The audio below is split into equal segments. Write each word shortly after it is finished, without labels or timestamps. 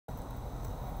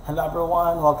Hello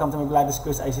everyone, welcome to my Gladys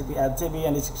Cruz ICT Ad TV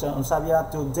and this is Sean Unsabia.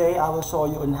 Today I will show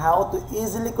you on how to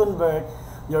easily convert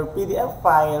your PDF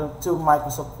file to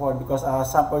Microsoft Word because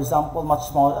for example, much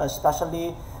small,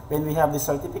 especially when we have the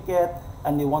certificate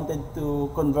and we wanted to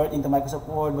convert into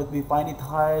Microsoft Word, but we find it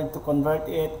hard to convert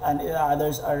it, and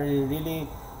others are really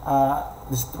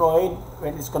destroyed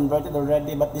when it's converted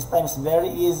already. But this time it's very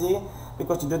easy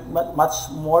because you don't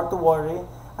much more to worry.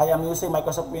 I am using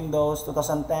Microsoft Windows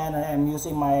 2010 and I am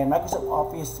using my Microsoft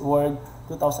Office Word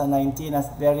 2019. That's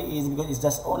very easy because it's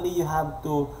just only you have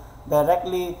to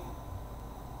directly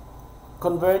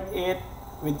convert it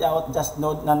without just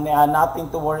nothing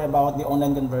to worry about the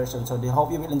online conversion. So I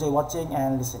hope you will enjoy watching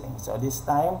and listening. So this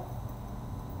time,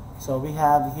 so we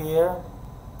have here,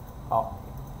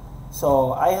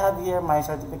 so I have here my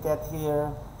certificate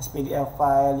here, this PDF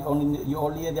file.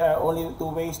 There are only two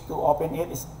ways to open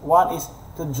it. One is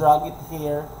to drag it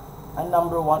here, and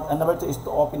number two is to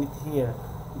open it here.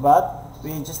 But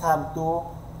we just have to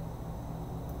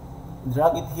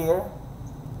drag it here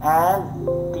and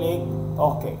click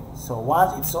OK. So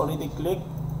once it's already clicked,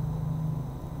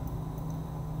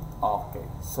 okay,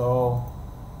 so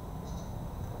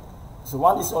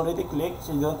once it's already clicked,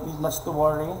 so you don't need much to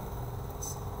worry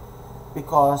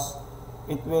because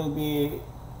it will be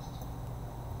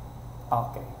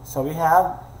okay. So we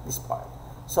have this part.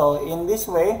 So in this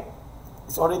way,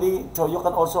 it's already, so you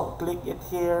can also click it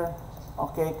here.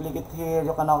 Okay, click it here.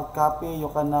 You can now copy.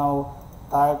 You can now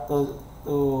type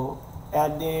to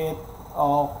edit.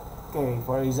 Okay,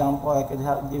 for example, I could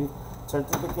have the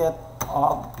certificate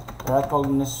of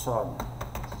recognition.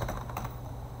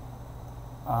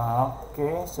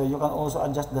 Okay, so you can also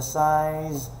adjust the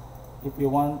size if you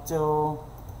want to.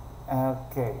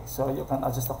 Okay, so you can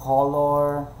adjust the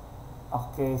color.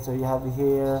 Okay, so you have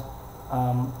here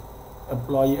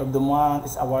Employee of the Month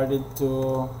is awarded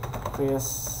to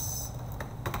Chris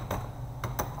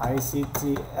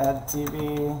ICT Ad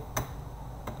TV,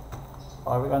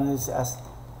 or we can use as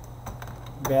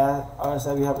best, or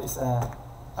so we have is a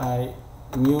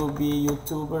newbie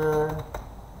YouTuber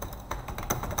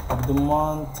of the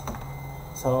month.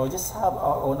 So just have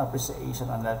our own appreciation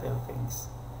on that little things.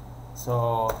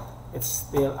 So it's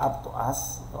still up to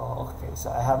us. So, okay,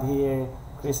 so I have here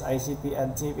Chris ICT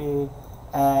Ad TV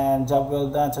and job well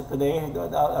done. So today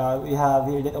we have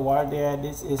here that awarded.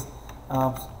 This is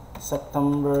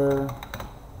September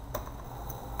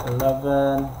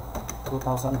 11,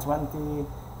 2020,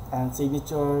 and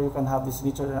signature. You can have the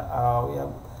signature. We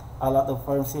have a lot of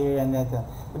firms here, and that.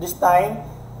 But this time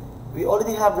we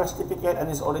already have your certificate and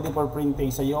it's already for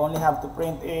printing, so you only have to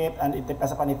print it, and it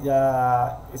depends upon if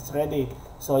it's ready.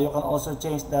 So you can also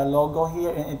change the logo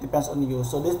here, and it depends on you.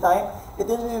 So this time it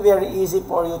will be very easy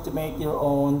for you to make your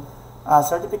own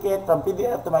certificate from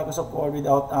PDF to Microsoft Word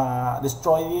without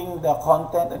destroying the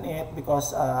content on it,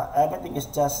 because everything is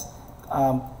just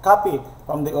copy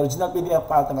from the original PDF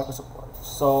file to Microsoft Word.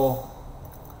 So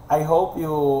I hope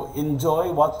you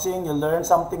enjoy watching, you learn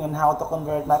something on how to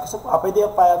convert Microsoft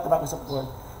PDF file to Microsoft Word.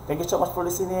 Thank you so much for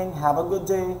listening. Have a good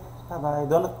day. Bye-bye.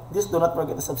 Do not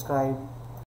forget to subscribe.